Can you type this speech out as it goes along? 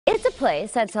It's a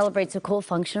place that celebrates a cool,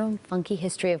 functional, funky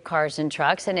history of cars and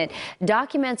trucks, and it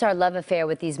documents our love affair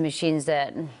with these machines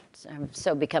that have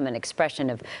so become an expression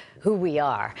of who we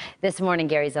are. This morning,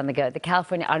 Gary's on the go at the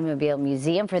California Automobile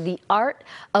Museum for the art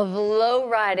of low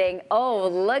riding. Oh,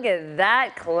 look at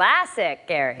that classic,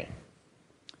 Gary.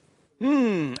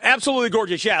 Absolutely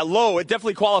gorgeous. Yeah, low. It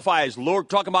definitely qualifies. Low,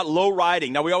 talking about low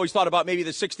riding. Now, we always thought about maybe the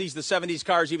 60s, the 70s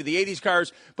cars, even the 80s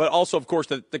cars, but also, of course,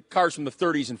 the cars from the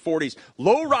 30s and 40s.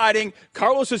 Low riding.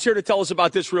 Carlos is here to tell us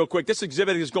about this real quick. This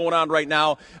exhibit is going on right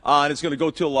now, and it's going to go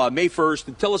till May 1st.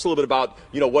 And tell us a little bit about,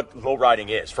 what low riding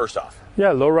is, first off.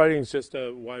 Yeah, low riding is just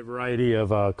a wide variety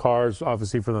of cars,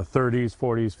 obviously from the 30s,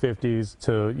 40s, 50s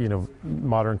to,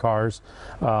 modern cars.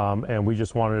 And we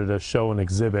just wanted to show an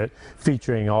exhibit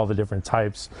featuring all the different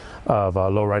types of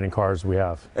low riding cars we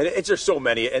have. And it's just so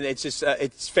many, and it's just,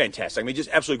 it's fantastic. I mean, just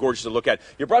absolutely gorgeous to look at.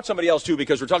 You brought somebody else, too,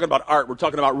 because we're talking about art. We're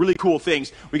talking about really cool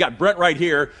things. We got Brent right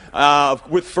here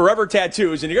with Forever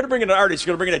Tattoos, and you're going to bring in an artist.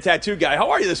 You're going to bring in a tattoo guy.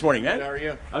 How are you this morning, man? Good, how are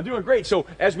you? I'm doing great. So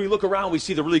as we look around, we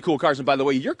see the really cool cars. And by the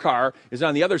way, your car is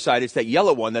on the other side. It's that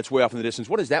yellow one that's way off in the distance.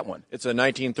 What is that one? It's a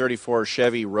 1934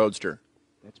 Chevy Roadster.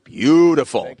 That's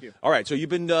beautiful. Thank you. All right, so you've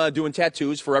been doing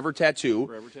tattoos, Forever Tattoo.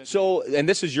 Forever Tattoo. So, and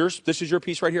this is your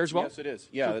piece right here as well? Yes, it is.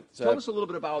 Yeah. So tell us a little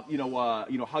bit about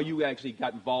how you actually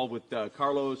got involved with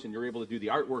Carlos and you're able to do the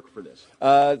artwork for this.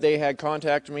 They had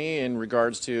contacted me in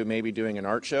regards to maybe doing an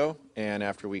art show, and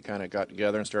after we kind of got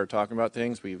together and started talking about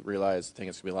things, we realized I think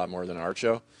it's going to be a lot more than an art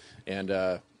show,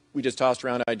 and we just tossed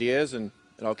around ideas, and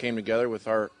it all came together with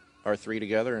our three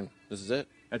together, and this is it.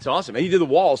 That's awesome. And you did the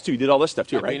walls, too. You did all this stuff,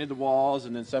 too, I right? painted the walls,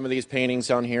 and then some of these paintings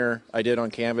down here I did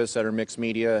on canvas that are mixed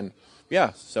media, and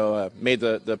yeah, so made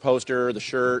the poster, the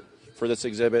shirt for this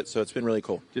exhibit, so it's been really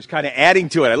cool. Just kind of adding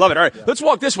to it. I love it. All right, Let's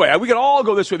walk this way. We can all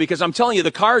go this way because I'm telling you,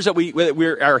 the cars that we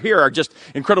are here are just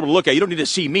incredible to look at. You don't need to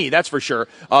see me, that's for sure.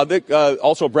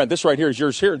 Also, Brent, this right here is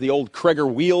yours here, the old Kreger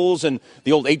wheels and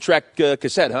the old 8-track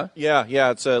cassette, huh?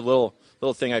 Yeah, it's a little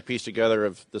thing I pieced together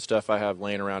of the stuff I have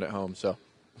laying around at home, so.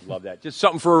 Love that. Just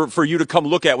something for you to come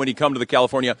look at when you come to the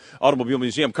California Automobile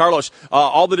Museum. Carlos,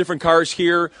 all the different cars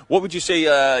here, what would you say,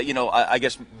 I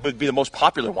guess would be the most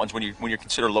popular ones when you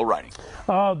consider low riding?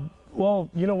 Well,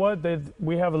 you know what?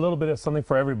 We have a little bit of something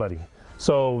for everybody.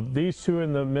 So these two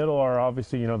in the middle are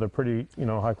obviously, they're pretty,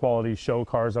 high quality show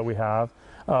cars that we have.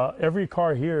 Every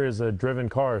car here is a driven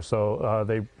car, so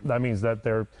that means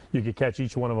that you could catch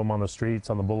each one of them on the streets,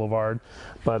 on the boulevard.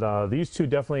 But these two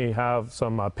definitely have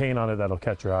some paint on it that'll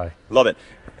catch your eye. Love it.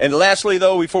 And lastly,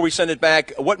 though, before we send it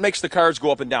back, what makes the cars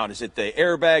go up and down? Is it the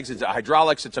airbags? Is it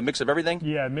hydraulics? It's a mix of everything?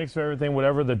 Yeah, a mix of everything,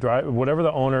 whatever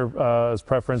the owner's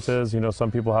preference is.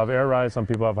 Some people have air ride, some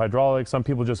people have hydraulics, some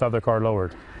people just have their car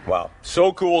lowered. Wow.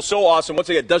 So cool, so awesome. Once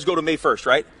again, it does go to May 1st,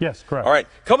 right? Yes, correct. All right.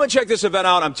 Come and check this event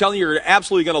out. I'm telling you, you're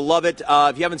absolutely going to love it.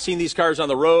 If you haven't seen these cars on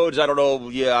the roads, I don't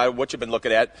know what you've been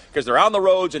looking at, because they're on the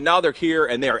roads, and now they're here,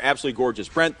 and they are absolutely gorgeous.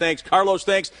 Brent, thanks. Carlos,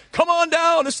 thanks. Come on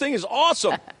down. This thing is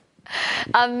awesome.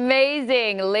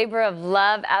 Amazing. Labor of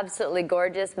love. Absolutely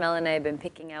gorgeous. Mel and I have been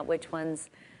picking out which ones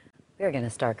we're going to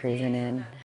start cruising in.